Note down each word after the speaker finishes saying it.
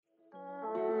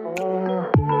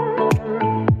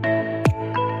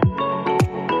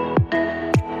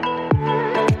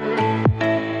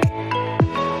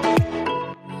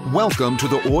Welcome to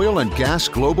the Oil and Gas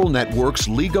Global Network's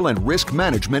Legal and Risk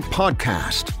Management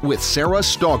Podcast with Sarah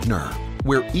Stogner,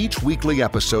 where each weekly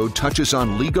episode touches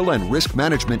on legal and risk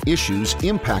management issues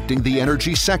impacting the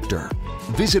energy sector.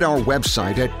 Visit our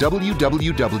website at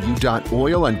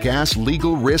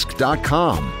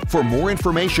www.oilandgaslegalrisk.com for more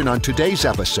information on today's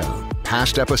episode,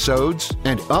 past episodes,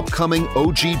 and upcoming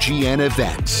OGGN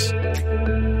events.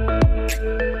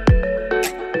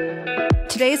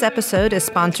 Today's episode is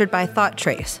sponsored by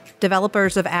ThoughtTrace,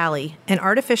 developers of Alley, an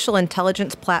artificial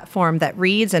intelligence platform that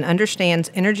reads and understands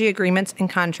energy agreements and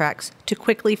contracts to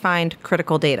quickly find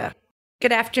critical data.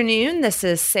 Good afternoon. This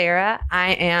is Sarah.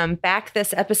 I am back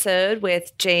this episode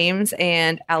with James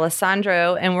and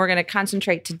Alessandro, and we're going to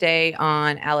concentrate today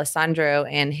on Alessandro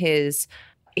and his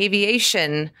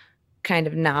aviation kind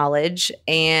of knowledge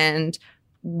and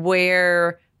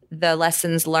where the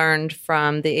lessons learned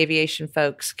from the aviation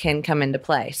folks can come into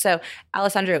play. So,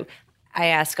 Alessandro, I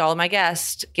ask all of my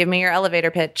guests, give me your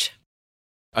elevator pitch.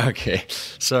 Okay,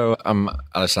 so I'm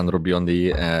Alessandro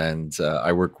Biondi, and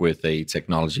I work with a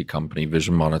technology company,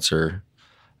 Vision Monitor.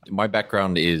 My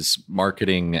background is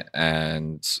marketing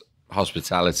and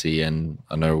hospitality, and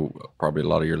I know probably a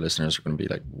lot of your listeners are going to be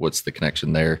like, what's the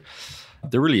connection there?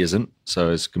 There really isn't,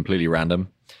 so it's completely random.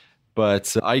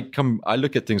 But I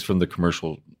look at things from the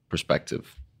commercial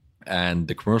perspective, and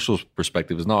the commercial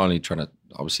perspective is not only trying to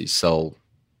obviously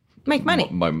make money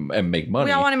and make money.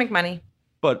 We all want to make money,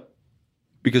 but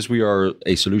because we are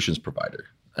a solutions provider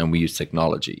and we use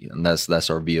technology, and that's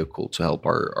our vehicle to help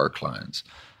our clients.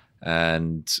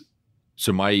 And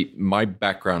so my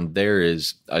background there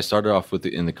is I started off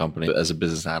in the company as a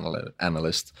business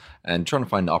analyst and trying to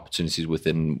find opportunities with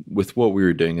what we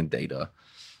were doing in data.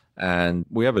 And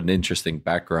we have an interesting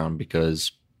background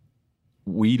because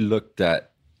we looked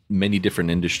at many different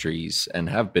industries and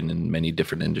have been in many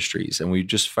different industries. And we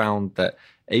just found that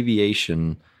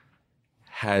aviation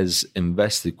has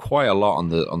invested quite a lot on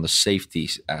the safety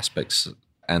aspects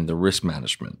and the risk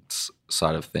management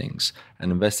side of things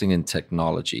and investing in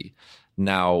technology.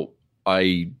 Now,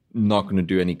 I'm not going to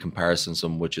do any comparisons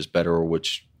on which is better or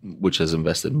which has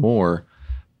invested more.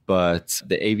 But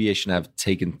the aviation have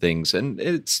taken things, and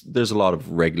there's a lot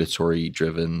of regulatory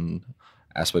driven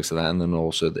aspects of that, and then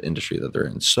also the industry that they're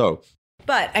in. So,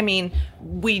 but I mean,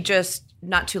 we just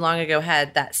not too long ago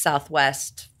had that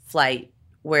Southwest flight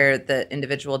where the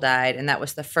individual died, and that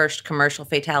was the first commercial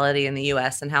fatality in the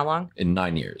U.S. in how long? In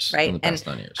 9 years, right? In the past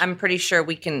 9 years. I'm pretty sure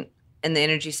we can, in the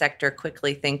energy sector,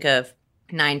 quickly think of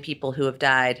 9 people who have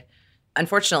died.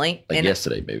 Unfortunately,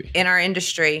 yesterday, maybe in our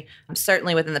industry,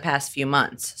 certainly within the past few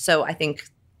months. So I think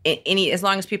as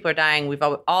long as people are dying, we've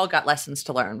all got lessons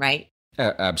to learn, right?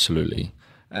 Absolutely.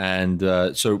 And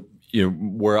so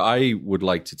where I would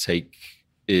like to take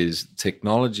is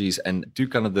technologies and do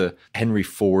kind of the Henry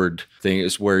Ford thing,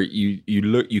 is where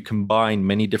you combine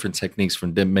many different techniques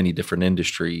from many different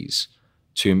industries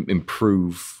to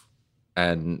improve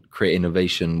and create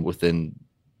innovation within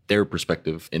their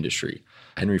respective industry.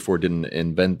 Henry Ford didn't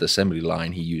invent the assembly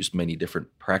line. He used many different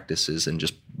practices and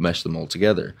just meshed them all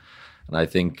together. And I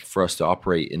think for us to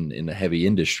operate in a heavy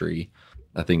industry,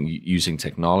 I think using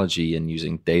technology and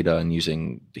using data and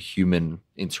using the human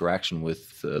interaction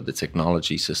with the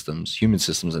technology systems, human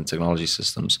systems and technology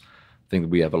systems, I think that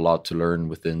we have a lot to learn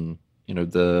within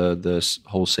the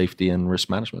whole safety and risk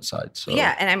management side. So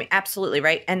yeah, and I mean, absolutely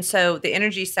right. And so the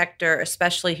energy sector,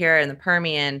 especially here in the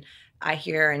Permian, I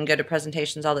hear and go to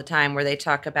presentations all the time where they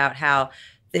talk about how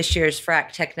this year's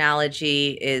frac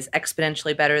technology is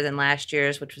exponentially better than last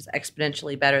year's, which was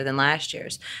exponentially better than last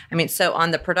year's. I mean, so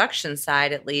on the production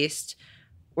side, at least,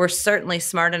 we're certainly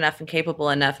smart enough and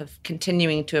capable enough of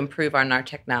continuing to improve on our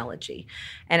technology.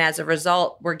 And as a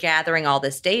result, we're gathering all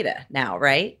this data now,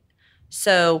 right?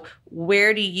 So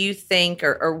where do you think,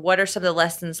 or what are some of the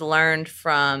lessons learned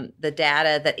from the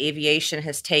data that aviation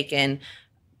has taken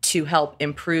to help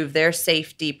improve their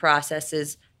safety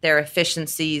processes, their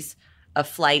efficiencies of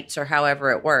flights, or however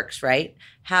it works, right?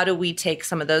 How do we take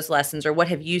some of those lessons, or what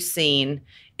have you seen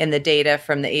in the data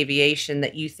from the aviation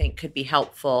that you think could be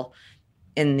helpful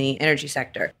in the energy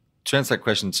sector? To answer that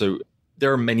question, so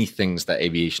there are many things that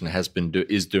aviation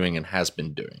is doing and has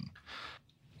been doing.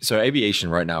 So aviation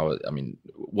right now, I mean,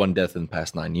 one death in the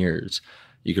past 9 years,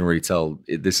 you can really tell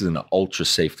this is an ultra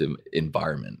safe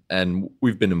environment. And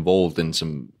we've been involved in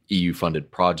some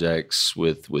EU-funded projects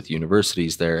with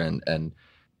universities there and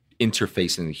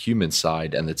interfacing the human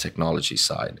side and the technology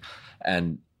side.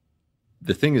 And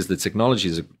the thing is, the technology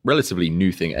is a relatively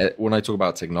new thing. When I talk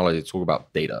about technology, I talk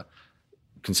about data.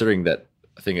 Considering that,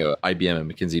 I think IBM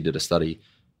and McKinsey did a study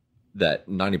that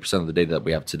 90% of the data that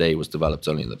we have today was developed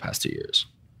only in the past 2 years.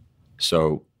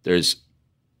 So There's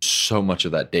so much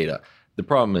of that data. The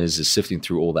problem is sifting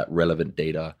through all that relevant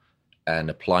data and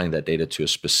applying that data to a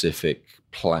specific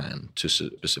plan, to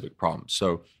specific problems.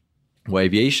 So what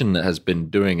aviation has been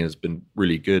doing and has been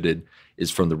really good in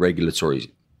is from the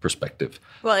regulatory perspective.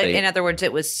 Well, in other words,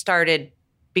 it was started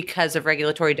because of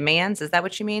regulatory demands. Is that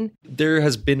what you mean? There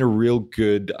has been a real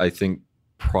good, I think,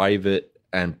 private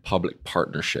and public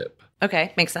partnership.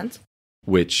 Okay, makes sense.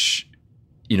 Which,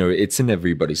 it's in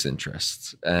everybody's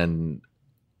interests. And,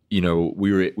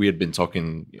 we had been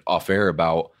talking off air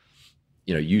about,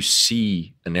 you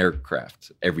see an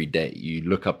aircraft every day. You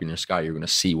look up in your sky, you're going to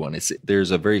see one.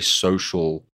 There's a very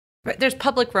social... Right. There's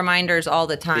public reminders all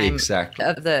the time. Exactly.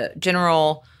 Of the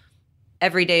general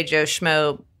everyday Joe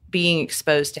Schmo being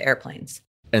exposed to airplanes.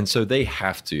 And so they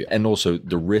have to. And also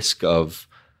the risk of,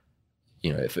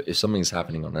 if something's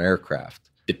happening on an aircraft,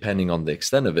 depending on the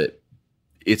extent of it,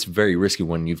 it's very risky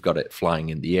when you've got it flying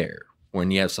in the air. When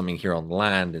you have something here on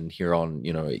land and here on,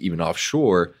 even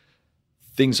offshore,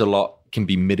 things can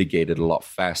be mitigated a lot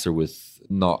faster with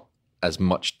not as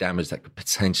much damage that could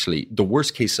potentially... The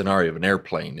worst case scenario of an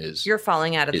airplane is... You're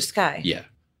falling out of the sky. Yeah.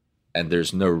 And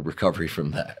there's no recovery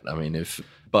from that. I mean, if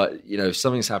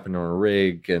something's happened on a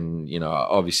rig and,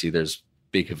 obviously there's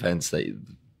big events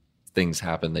things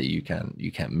happen that you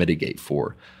can't mitigate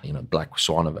for, black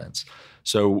swan events.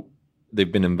 So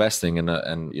they've been investing in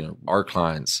and our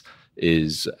clients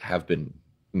have been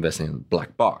investing in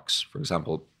black box. For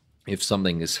example, if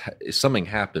something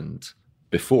happened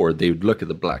before, they would look at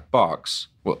the black box.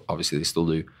 Well, obviously they still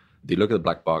do. They look at the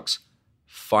black box,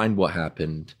 find what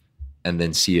happened, and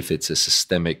then see if it's a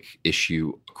systemic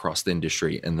issue across the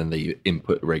industry, and then they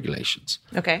input regulations.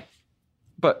 Okay.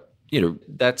 But,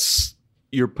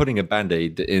 you're putting a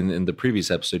Band-Aid. In the previous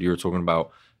episode, you were talking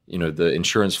about, the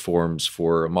insurance forms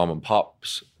for a mom and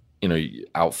pop's,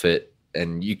 outfit,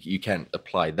 and you can't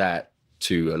apply that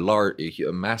to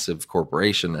a massive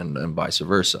corporation and vice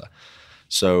versa.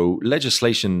 So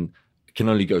legislation can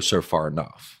only go so far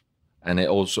enough, and it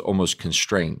also almost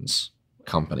constrains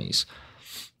companies.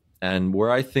 And where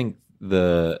I think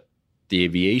the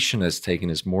aviation has taken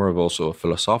is more of also a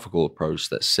philosophical approach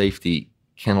that safety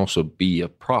can also be a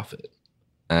profit.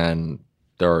 And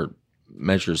there are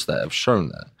measures that have shown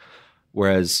that.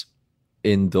 Whereas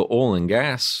in the oil and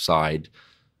gas side,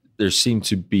 there seemed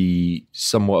to be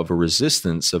somewhat of a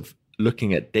resistance of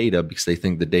looking at data because they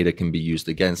think the data can be used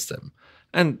against them.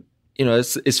 And,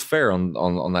 it's fair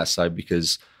on that side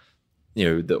because,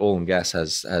 the oil and gas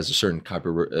has a certain type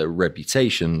of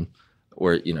reputation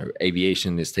where,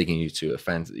 aviation is taking you to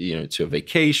a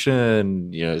vacation,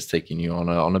 it's taking you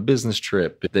on a business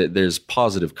trip. There's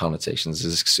positive connotations,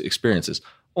 there's experiences.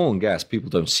 Oil and gas, people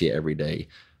don't see it every day.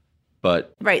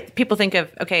 But right. People think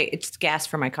of, okay, it's gas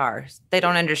for my car. They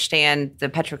don't understand the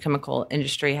petrochemical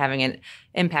industry having an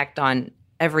impact on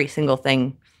every single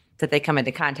thing that they come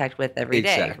into contact with every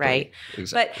day, right?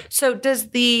 Exactly. But so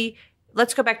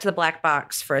let's go back to the black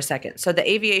box for a second. So the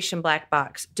aviation black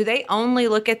box, do they only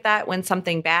look at that when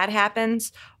something bad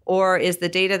happens? Or is the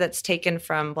data that's taken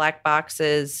from black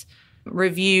boxes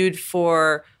reviewed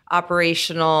for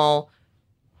operational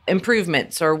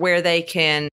improvements or where they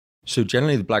can... So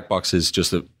generally the black box is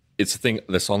it's a thing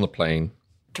that's on the plane.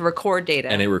 To record data.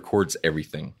 And it records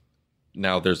everything.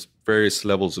 Now there's various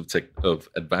levels of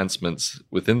advancements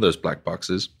within those black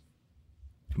boxes,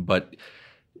 but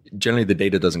generally the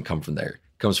data doesn't come from there.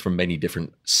 It comes from many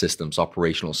different systems,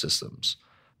 operational systems.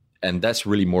 And that's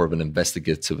really more of an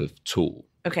investigative tool.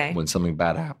 Okay. When something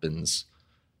bad happens,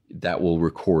 that will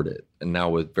record it. And now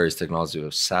with various technology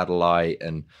of satellite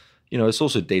and it's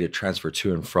also data transfer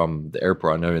to and from the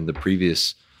airport. I know in the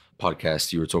previous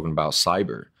podcast, you were talking about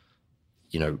cyber,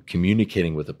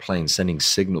 communicating with a plane, sending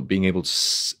signal, being able to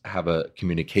have a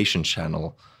communication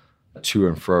channel to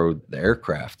and fro the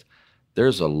aircraft.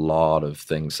 There's a lot of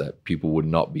things that people would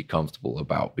not be comfortable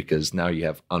about because now you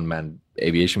have unmanned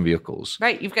aviation vehicles.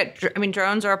 Right. You've got,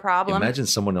 drones are a problem. Imagine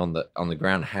someone on the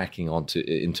ground hacking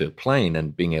into a plane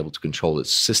and being able to control its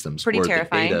systems. Pretty where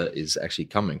terrifying. The data is actually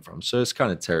coming from. So it's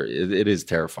kind of it is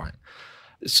terrifying.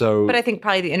 So, but I think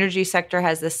probably the energy sector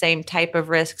has the same type of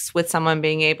risks with someone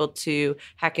being able to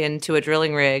hack into a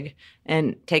drilling rig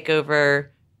and take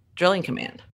over drilling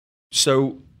command.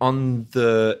 So on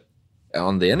the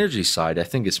energy side, I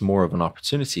think it's more of an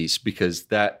opportunity because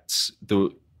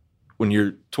when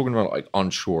you're talking about like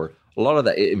onshore, a lot of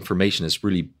that information is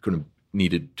really going to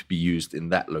needed to be used in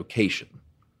that location,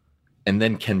 and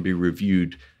then can be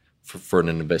reviewed for an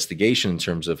investigation in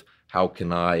terms of how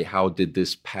did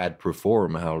this pad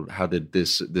perform? How did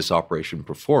this operation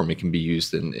perform? It can be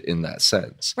used in that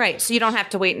sense. Right. So you don't have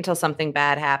to wait until something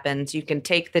bad happens. You can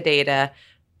take the data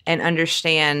and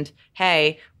understand,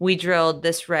 hey, we drilled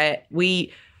this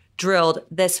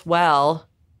well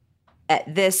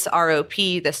at this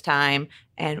ROP this time,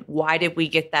 and why did we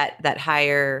get that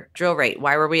higher drill rate?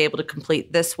 Why were we able to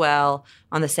complete this well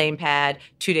on the same pad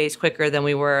 2 days quicker than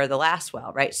we were the last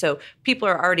well, right? So people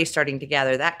are already starting to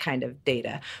gather that kind of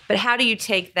data. But how do you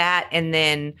take that and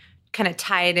then kind of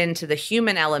tie it into the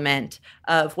human element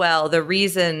of, well, the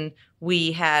reason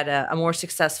we had a more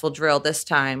successful drill this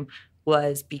time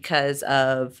was because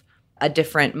of a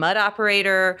different mud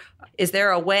operator? Is there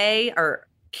a way, or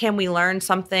can we learn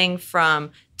something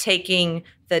from taking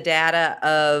the data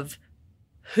of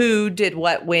who did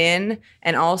what when,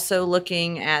 and also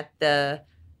looking at the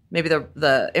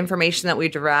information that we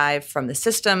derive from the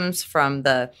systems, from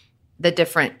the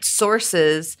different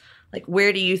sources? Like,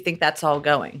 where do you think that's all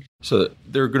going? So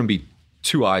there are going to be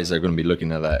two eyes that are going to be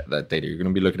looking at that data. You're going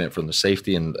to be looking at it from the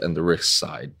safety and the risk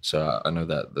side. So I know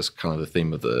that that's kind of the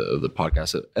theme of the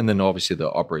podcast. And then obviously the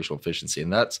operational efficiency.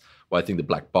 And that's why I think the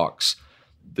black box,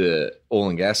 the oil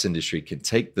and gas industry can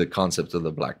take the concept of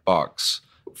the black box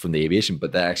from the aviation,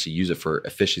 but they actually use it for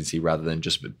efficiency rather than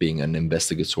just being an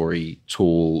investigatory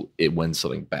tool when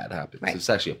something bad happens. Right. It's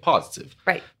actually a positive,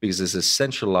 right? Because it's a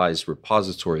centralized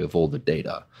repository of all the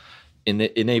data. In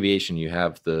aviation, you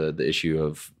have the issue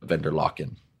of vendor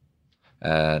lock-in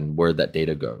and where that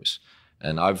data goes.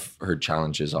 And I've heard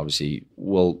challenges, obviously,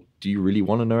 well, do you really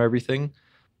want to know everything?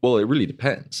 Well, it really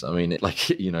depends. I mean,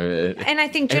 and I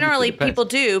think generally people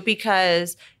do,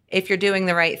 because if you're doing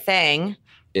the right thing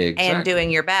and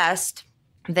doing your best,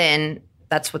 then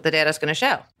that's what the data is going to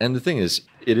show. And the thing is,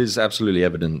 it is absolutely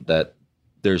evident that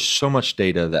there's so much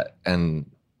data and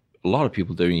a lot of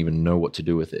people don't even know what to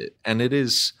do with it. And it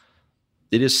is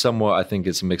somewhat, I think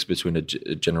it's a mix between a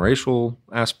generational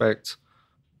aspect,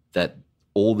 that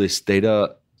all this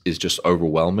data is just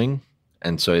overwhelming.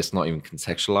 And so it's not even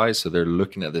contextualized. So they're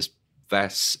looking at this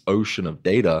vast ocean of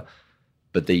data,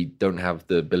 but they don't have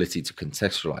the ability to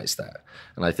contextualize that.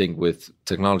 And I think with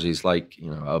technologies like,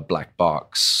 a black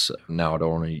box, now I don't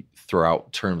want to throw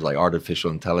out terms like artificial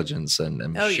intelligence and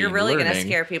machine learning. Oh, you're really going to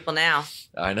scare people now.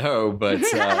 I know, but,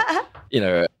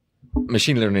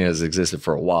 machine learning has existed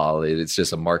for a while. It's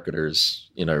just a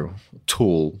marketer's,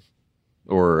 tool,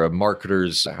 or a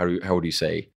marketer's, how would you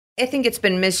say? I think it's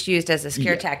been misused as a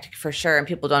scare tactic for sure, and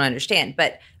people don't understand.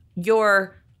 But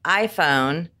your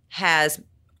iPhone has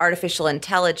artificial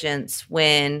intelligence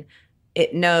when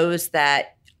it knows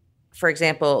that, for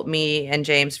example, me and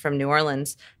James from New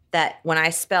Orleans, that when I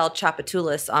spell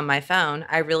Tchoupitoulas on my phone,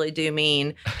 I really do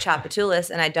mean Tchoupitoulas,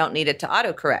 and I don't need it to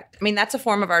autocorrect. I mean, that's a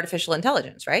form of artificial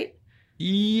intelligence, right?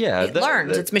 Yeah. It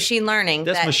learns. It's machine learning.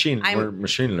 That's machine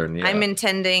learning. Yeah. I'm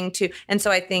intending to. And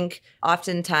so I think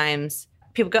oftentimes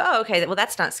people go, oh, okay, well,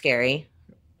 that's not scary.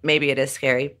 Maybe it is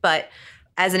scary. But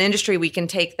as an industry, we can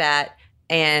take that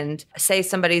and say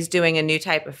somebody's doing a new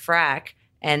type of frac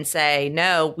and say,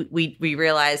 no, we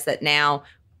realize that now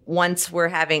once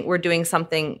we're doing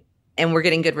something and we're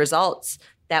getting good results,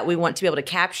 that we want to be able to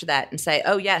capture that and say,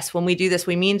 oh, yes, when we do this,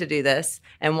 we mean to do this.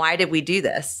 And why did we do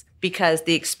this? Because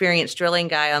the experienced drilling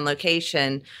guy on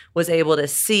location was able to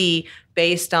see,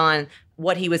 based on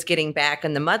what he was getting back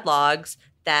in the mud logs,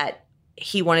 that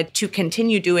he wanted to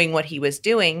continue doing what he was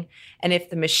doing. And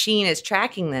if the machine is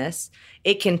tracking this,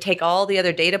 it can take all the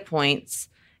other data points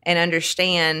and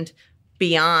understand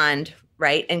beyond,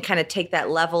 right? And kind of take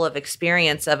that level of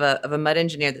experience of a mud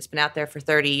engineer that's been out there for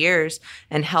 30 years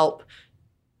and help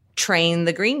train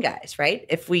the green guys, right?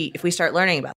 If we start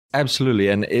learning about it. Absolutely.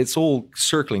 And it's all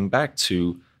circling back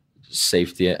to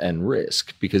safety and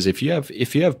risk, because if you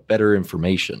have better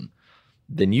information,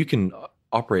 then you can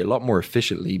operate a lot more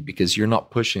efficiently, because you're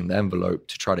not pushing the envelope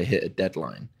to try to hit a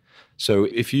deadline. So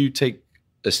if you take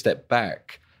a step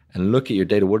back and look at your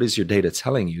data, what is your data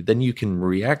telling you? Then you can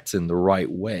react in the right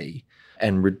way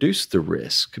and reduce the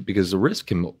risk, because the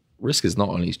risk is not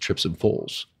only trips and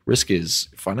falls. Risk is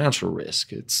financial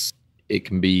risk. It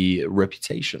can be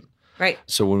reputation. Right.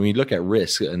 So when we look at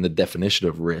risk and the definition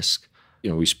of risk,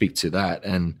 we speak to that.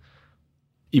 And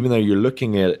even though you're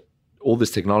looking at all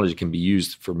this technology can be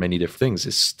used for many different things,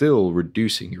 it's still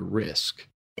reducing your risk.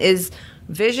 Is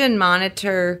Vision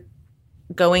Monitor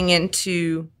going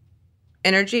into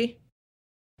energy?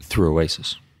 Through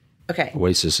Oasis. Okay.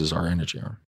 Oasis is our energy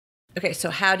arm. Okay, so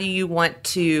how do you want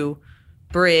to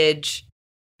bridge?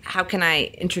 How can I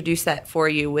introduce that for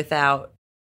you without,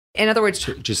 in other words,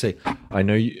 just say, I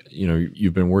know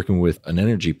you've been working with an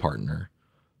energy partner,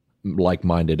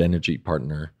 like-minded energy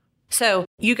partner. So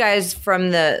you guys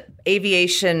from the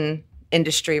aviation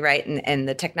industry, right, and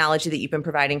the technology that you've been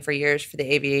providing for years for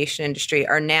the aviation industry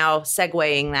are now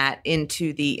segueing that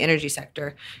into the energy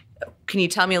sector. Can you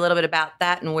tell me a little bit about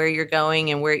that and where you're going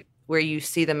and where you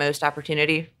see the most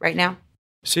opportunity right now?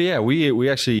 So yeah, we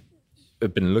actually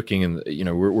have been looking, and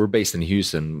we're based in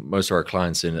Houston. Most of our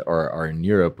clients are in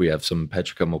Europe. We have some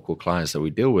petrochemical clients that we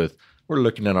deal with. We're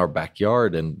looking at our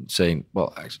backyard and saying,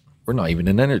 well, actually, we're not even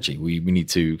in energy. We need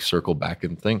to circle back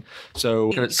and think. So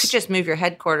you could just move your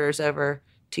headquarters over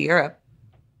to Europe.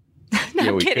 No,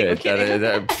 yeah, we kidding,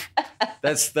 could.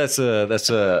 That's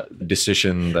a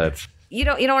decision that you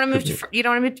don't want to move to you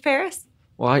don't want to move to Paris.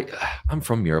 Well, I'm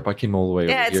from Europe. I came all the way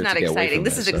over here. Yeah, it's not exciting.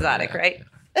 This is exotic, right?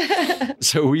 Yeah.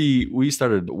 So we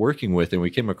started working with, and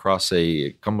we came across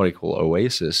a company called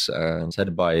Oasis, and it's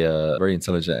headed by a very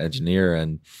intelligent engineer,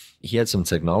 and he had some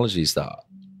technologies that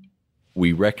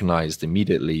we recognized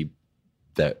immediately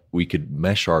that we could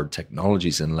mesh our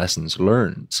technologies and lessons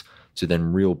learned to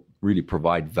then really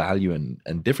provide value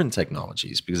and different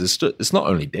technologies, because it's not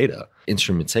only data,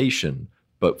 instrumentation,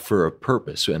 but for a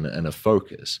purpose and a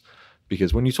focus.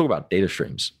 Because when you talk about data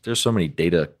streams, there's so many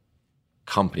data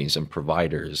companies and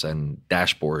providers and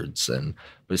dashboards,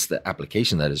 but it's the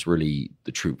application that is really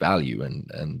the true value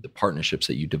and the partnerships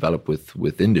that you develop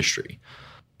with industry.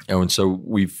 And so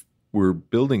we're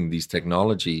building these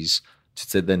technologies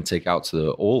to then take out to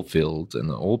the oil field and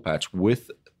the oil patch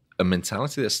with a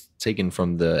mentality that's taken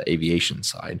from the aviation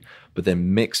side, but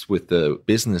then mixed with the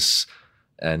business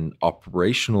and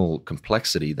operational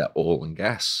complexity that oil and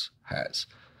gas has.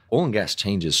 Oil and gas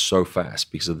changes so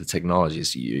fast because of the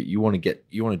technologies. You want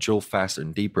to drill faster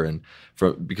and deeper,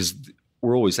 because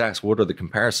we're always asked, what are the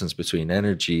comparisons between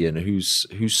energy and who's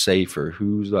safer,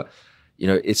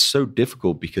 it's so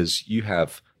difficult because you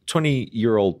have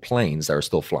 20-year-old planes that are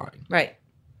still flying. Right.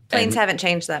 Planes haven't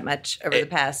changed that much over the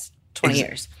past 20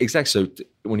 years. Exactly. So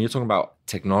when you're talking about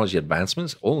technology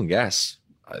advancements, oil and gas,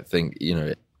 I think,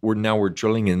 we're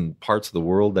drilling in parts of the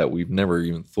world that we've never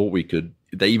even thought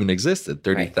they even existed,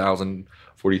 30,000,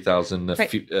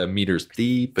 40,000 meters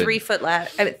deep. 3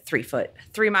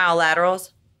 mile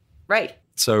laterals. Right.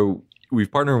 So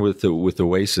we've partnered with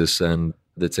Oasis, and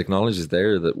the technology is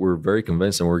there that we're very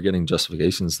convinced, and we're getting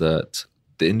justifications that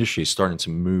the industry is starting to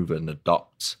move and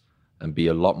adopt and be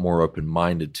a lot more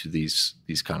open-minded to these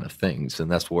kind of things.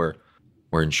 And that's where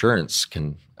insurance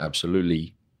can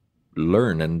absolutely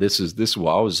learn. And this is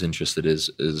what I was interested in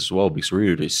as well, because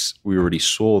we already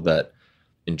saw that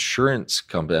insurance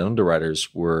company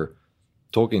underwriters were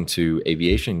talking to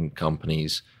aviation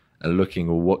companies and looking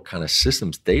at what kind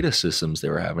of data systems they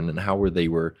were having, and how they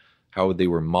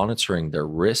were monitoring their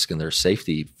risk and their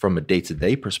safety from a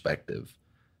day-to-day perspective.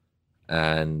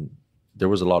 And there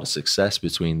was a lot of success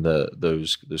between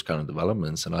those kind of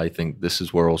developments. And I think this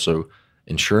is where also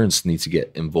insurance needs to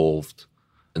get involved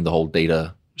in the whole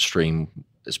data stream,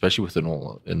 especially within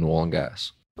oil and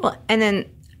gas. Well, and then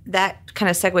that kind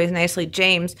of segues nicely,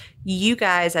 James. You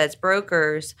guys as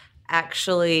brokers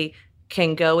actually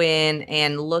can go in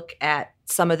and look at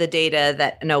some of the data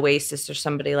that an Oasis or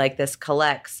somebody like this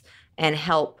collects and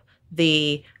help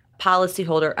the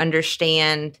policyholder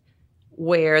understand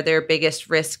where their biggest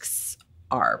risks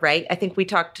are, right? I think we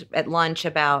talked at lunch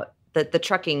about the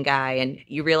trucking guy, and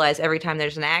you realize every time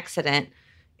there's an accident,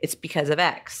 it's because of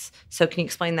X. So can you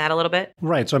explain that a little bit?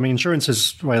 Right. So, insurance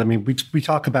is, right, we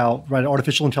talk about, right,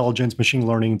 artificial intelligence, machine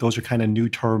learning, those are kind of new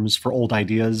terms for old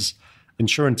ideas.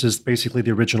 Insurance is basically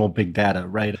the original big data,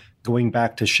 right? Going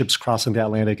back to ships crossing the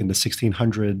Atlantic in the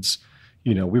 1600s,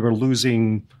 we were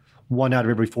losing 1 out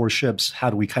of every 4 ships.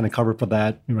 How do we kind of cover for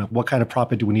that? What kind of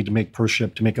profit do we need to make per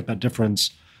ship to make up that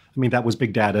difference? That was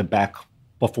big data back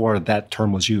before that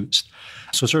term was used.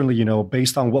 So certainly,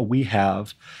 based on what we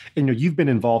have, and you've been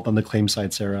involved on the claim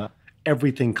side, Sarah,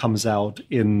 everything comes out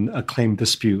in a claim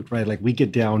dispute, right? Like we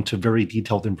get down to very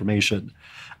detailed information.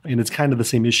 And it's kind of the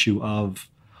same issue of,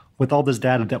 with all this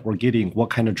data that we're getting, what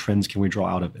kind of trends can we draw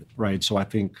out of it, right? So I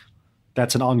think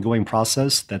that's an ongoing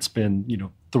process that's been,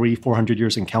 300-400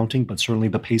 years and counting, but certainly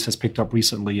the pace has picked up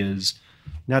recently. Is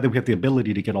now that we have the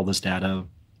ability to get all this data,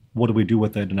 what do we do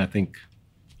with it? And I think,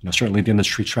 certainly the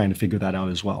industry is trying to figure that out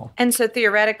as well. And so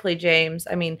theoretically, James,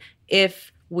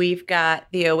 if we've got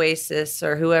the Oasis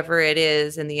or whoever it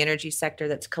is in the energy sector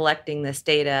that's collecting this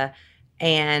data,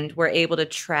 and we're able to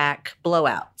track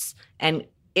blowouts, and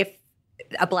if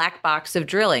a black box of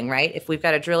drilling, right? If we've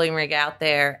got a drilling rig out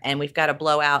there and we've got a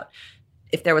blowout,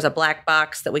 if there was a black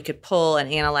box that we could pull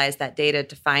and analyze that data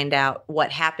to find out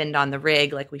what happened on the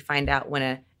rig, like we find out when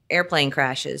an airplane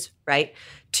crashes, right?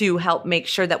 To help make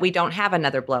sure that we don't have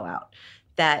another blowout.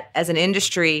 That as an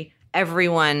industry,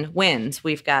 everyone wins.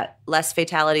 We've got less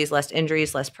fatalities, less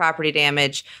injuries, less property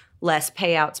damage, less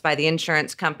payouts by the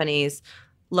insurance companies,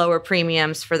 lower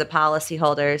premiums for the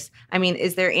policyholders. I mean,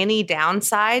 is there any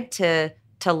downside to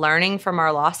learning from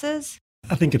our losses?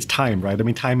 I think it's time, right? I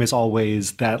mean, time is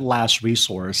always that last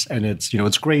resource. And it's,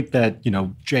 it's great that,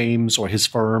 James or his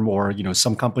firm or,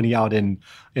 some company out in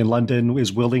London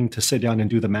is willing to sit down and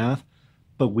do the math.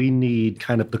 But we need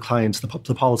kind of the clients, the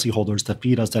policyholders to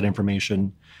feed us that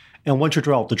information. And once you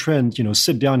draw out the trends,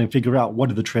 sit down and figure out what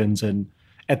are the trends. And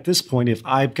at this point, if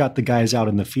I've got the guys out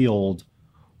in the field,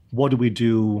 what do we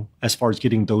do as far as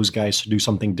getting those guys to do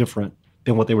something different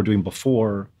than what they were doing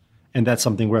before? And that's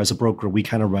something where, as a broker, we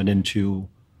kind of run into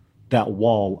that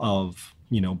wall of,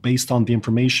 based on the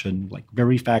information, like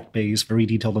very fact-based, very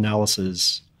detailed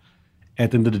analysis.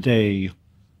 At the end of the day,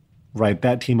 right,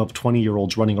 that team of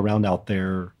 20-year-olds running around out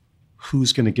there,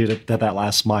 who's going to get it that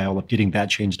last mile of getting that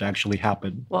change to actually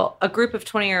happen? Well, a group of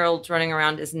 20-year-olds running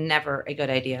around is never a good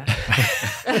idea.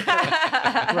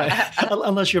 Right.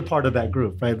 Unless you're part of that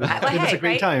group, right? It was a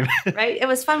great time. Right? It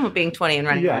was fun with being 20 and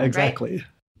running around, Yeah, exactly. Right?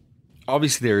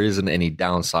 Obviously, there isn't any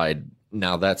downside.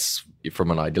 Now, that's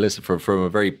from an idealist, from a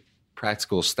very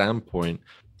practical standpoint.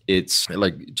 It's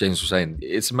like James was saying,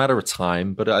 it's a matter of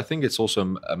time, but I think it's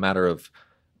also a matter of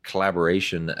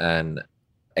collaboration and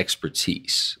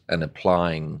expertise and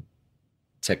applying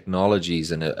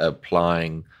technologies and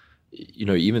applying,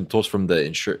 even thoughts from the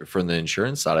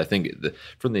insurance side. I think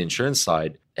from the insurance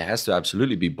side, it has to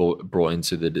absolutely be brought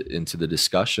into the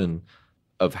discussion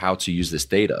of how to use this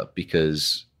data,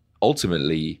 because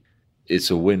ultimately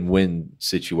it's a win-win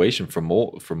situation from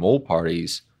all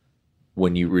parties.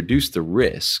 When you reduce the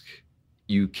risk,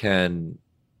 you can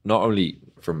not only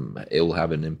it'll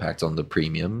have an impact on the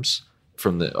premiums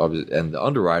and the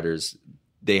underwriters.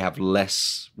 They have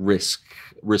less risk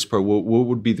pro. What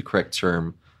would be the correct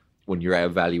term when you're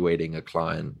evaluating a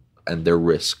client and their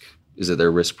risk? Is it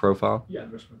their risk profile? Yeah,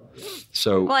 risk profile. Yeah.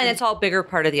 So, and it's all bigger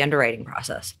part of the underwriting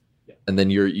process. And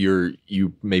then you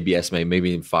maybe estimate,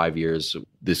 maybe in 5 years,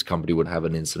 this company would have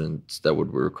an incident that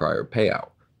would require a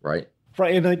payout, right?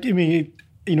 Right. And at the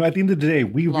end of the day,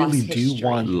 we really do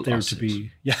want there Losses. to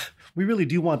be, we really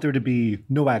do want there to be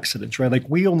no accidents, right? Like,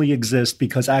 we only exist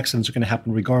because accidents are going to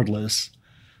happen regardless.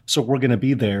 So we're going to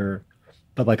be there.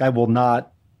 But I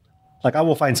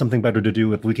will find something better to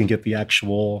do if we can get the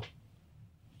actual,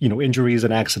 injuries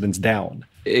and accidents down.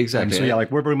 Exactly. And so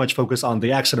we're very much focused on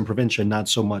the accident prevention, not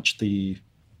so much the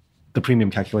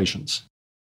premium calculations.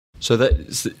 So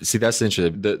that's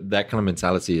interesting. That kind of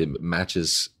mentality to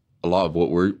a lot of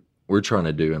what we're trying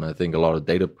to do, and I think a lot of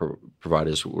data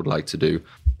providers would like to do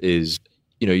is,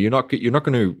 you're not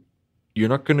going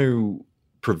to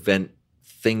prevent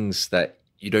things that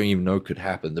you don't even know could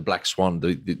happen. The black swan,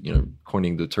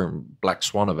 coining the term black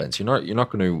swan events. You're not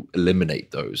going to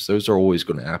eliminate those. Those are always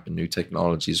going to happen. New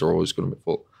technologies are always going to be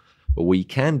full. But what you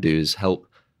can do is help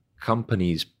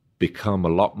companies become a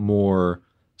lot more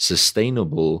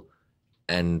sustainable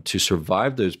and to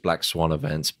survive those black swan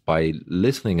events by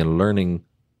listening and learning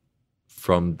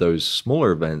from those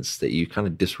smaller events that you kind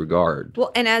of disregard.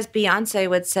 Well, and as Beyonce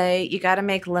would say, you got to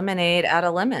make lemonade out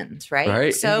of lemons, right?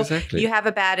 Right, so exactly. You have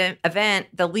a bad event.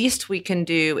 The least we can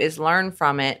do is learn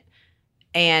from it.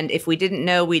 And if we didn't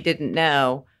know, we didn't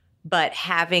know. But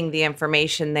having the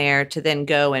information there to then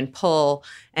go and pull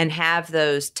and have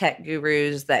those tech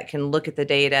gurus that can look at the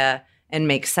data and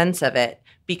make sense of it,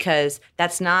 because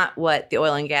that's not what the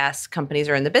oil and gas companies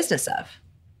are in the business of,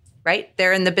 right?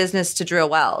 They're in the business to drill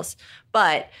wells.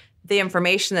 But the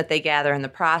information that they gather in the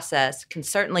process can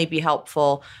certainly be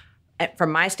helpful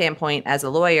from my standpoint as a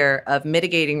lawyer of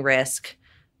mitigating risk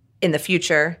in the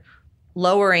future,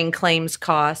 lowering claims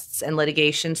costs and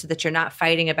litigation so that you're not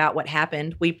fighting about what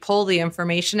happened. We pull the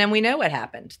information and we know what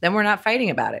happened. Then we're not fighting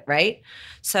about it, right?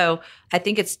 So I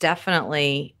think it's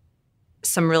definitely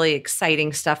some really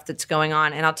exciting stuff that's going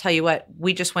on. And I'll tell you what,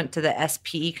 we just went to the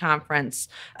SPE conference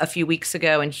a few weeks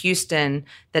ago in Houston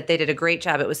that they did a great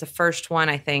job. It was the first one,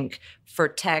 I think, for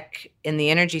tech in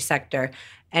the energy sector.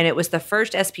 And it was the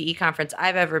first SPE conference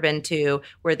I've ever been to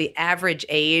where the average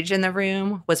age in the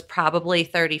room was probably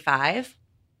 35.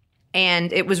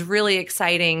 And it was really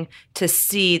exciting to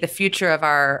see the future of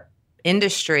our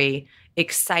industry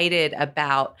excited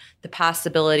about the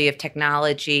possibility of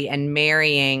technology and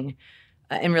marrying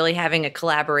and really having a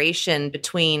collaboration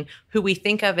between who we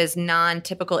think of as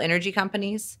non-typical energy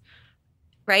companies,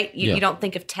 right? You don't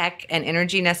think of tech and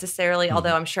energy necessarily,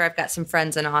 although I'm sure I've got some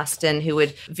friends in Austin who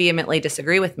would vehemently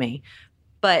disagree with me.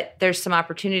 But there's some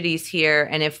opportunities here.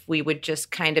 And if we would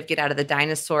just kind of get out of the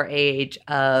dinosaur age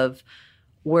of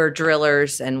we're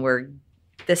drillers and we're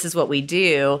this is what we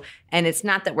do. And it's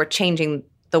not that we're changing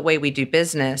the way we do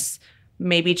business,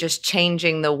 maybe just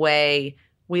changing the way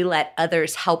we let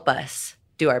others help us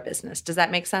do our business. Does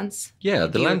that make sense? Yeah,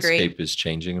 Do the you landscape agree? is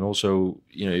changing, and also,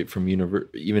 from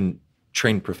even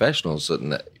trained professionals.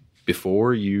 And that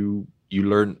before you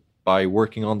learn by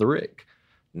working on the rig.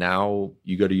 Now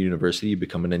you go to university, you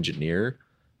become an engineer.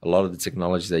 A lot of the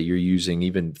technologies that you're using,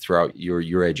 even throughout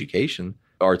your education,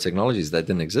 are technologies that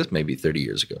didn't exist maybe 30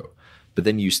 years ago. But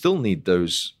then you still need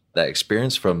that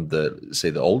experience from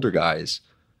the older guys,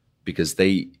 because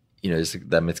they, it's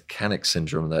that mechanic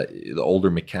syndrome, that the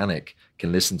older mechanic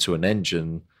can listen to an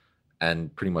engine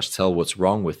and pretty much tell what's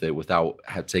wrong with it without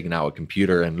taking out a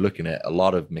computer and looking at. A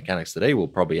lot of mechanics today will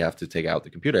probably have to take out the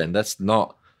computer, and that's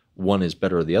not one is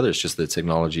better or the other. It's just the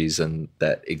technologies and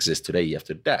that exist today. You have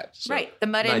to adapt. So, right. The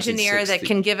mud engineer that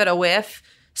can give it a whiff,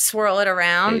 swirl it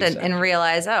around, and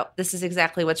realize, oh, this is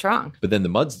exactly what's wrong. But then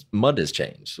the mud has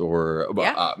changed, or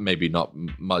maybe not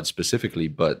mud specifically,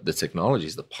 but the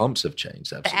technologies, the pumps have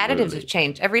changed. Absolutely. The additives have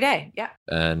changed every day. Yeah.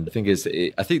 And the thing is,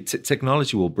 I think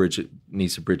technology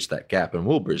needs to bridge that gap, and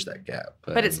will bridge that gap.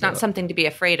 But it's not something to be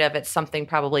afraid of. It's something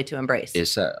probably to embrace.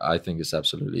 I think it's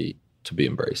absolutely to be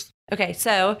embraced. Okay,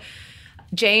 so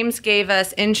James gave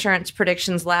us insurance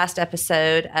predictions last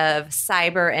episode of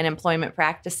cyber and employment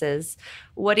practices.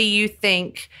 What do you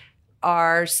think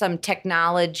are some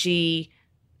technology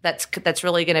that's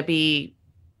really going to be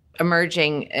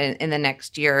emerging in the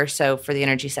next year or so for the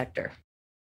energy sector?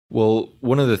 Well,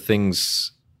 one of the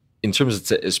things in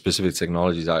terms of specific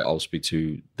technologies, I'll speak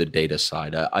to the data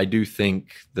side. I do think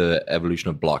the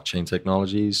evolution of blockchain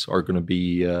technologies are going to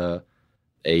be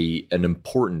an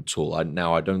important tool. I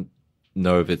don't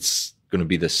know if it's going to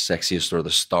be the sexiest or the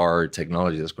star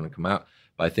technology that's going to come out,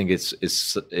 but I think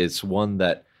it's one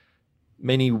that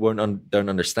many don't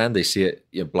understand. They see it.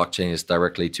 Blockchain is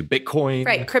directly to Bitcoin,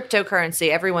 right? Cryptocurrency.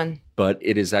 Everyone, but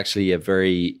it is actually a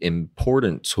very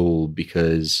important tool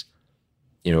because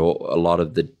a lot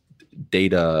of the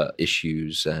data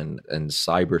issues and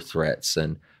cyber threats,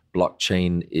 and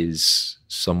blockchain is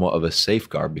somewhat of a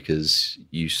safeguard, because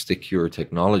you stick your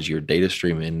technology, your data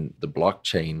stream in the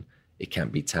blockchain, it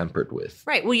can't be tampered with.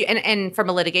 Right. Well, and from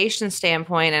a litigation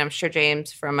standpoint, and I'm sure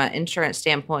James, from an insurance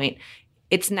standpoint,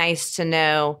 it's nice to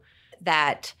know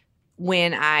that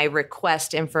when I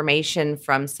request information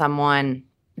from someone,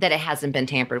 that it hasn't been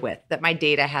tampered with, that my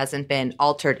data hasn't been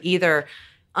altered either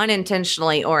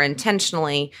unintentionally or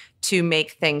intentionally to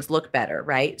make things look better,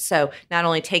 right? So not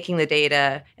only taking the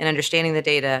data and understanding the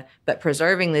data, but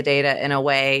preserving the data in a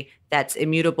way that's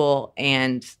immutable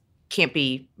and can't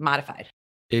be modified.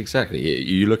 Exactly.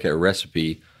 You look at a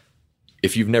recipe,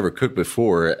 if you've never cooked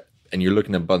before and you're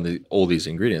looking at all these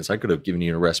ingredients, I could have given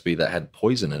you a recipe that had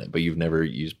poison in it, but you've never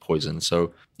used poison.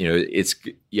 So,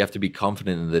 you have to be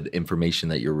confident in the information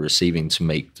that you're receiving to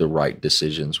make the right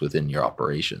decisions within your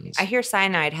operations. I hear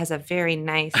cyanide has a very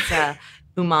nice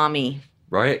umami.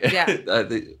 Right? Yeah.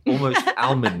 Almost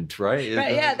almond, right?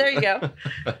 Right. Yeah, there you go.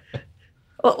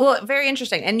 Well, very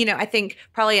interesting. And, I think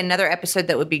probably another episode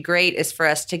that would be great is for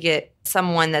us to get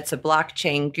someone that's a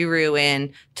blockchain guru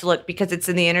in to look, because it's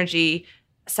in the energy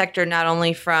sector, not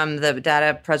only from the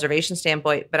data preservation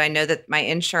standpoint, but I know that my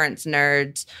insurance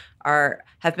nerds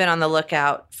have been on the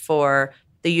lookout for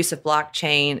the use of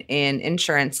blockchain in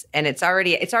insurance, and it's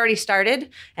already started,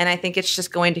 and I think it's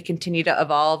just going to continue to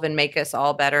evolve and make us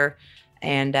all better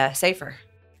and safer.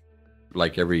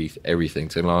 Like everything,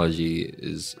 technology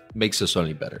makes us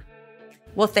only better.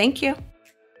 Well, thank you,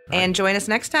 and join us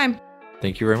next time.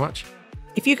 Thank you very much.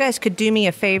 If you guys could do me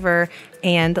a favor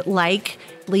and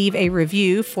leave a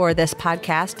review for this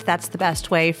podcast, that's the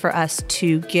best way for us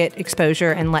to get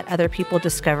exposure and let other people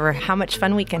discover how much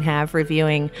fun we can have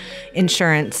reviewing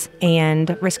insurance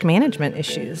and risk management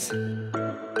issues.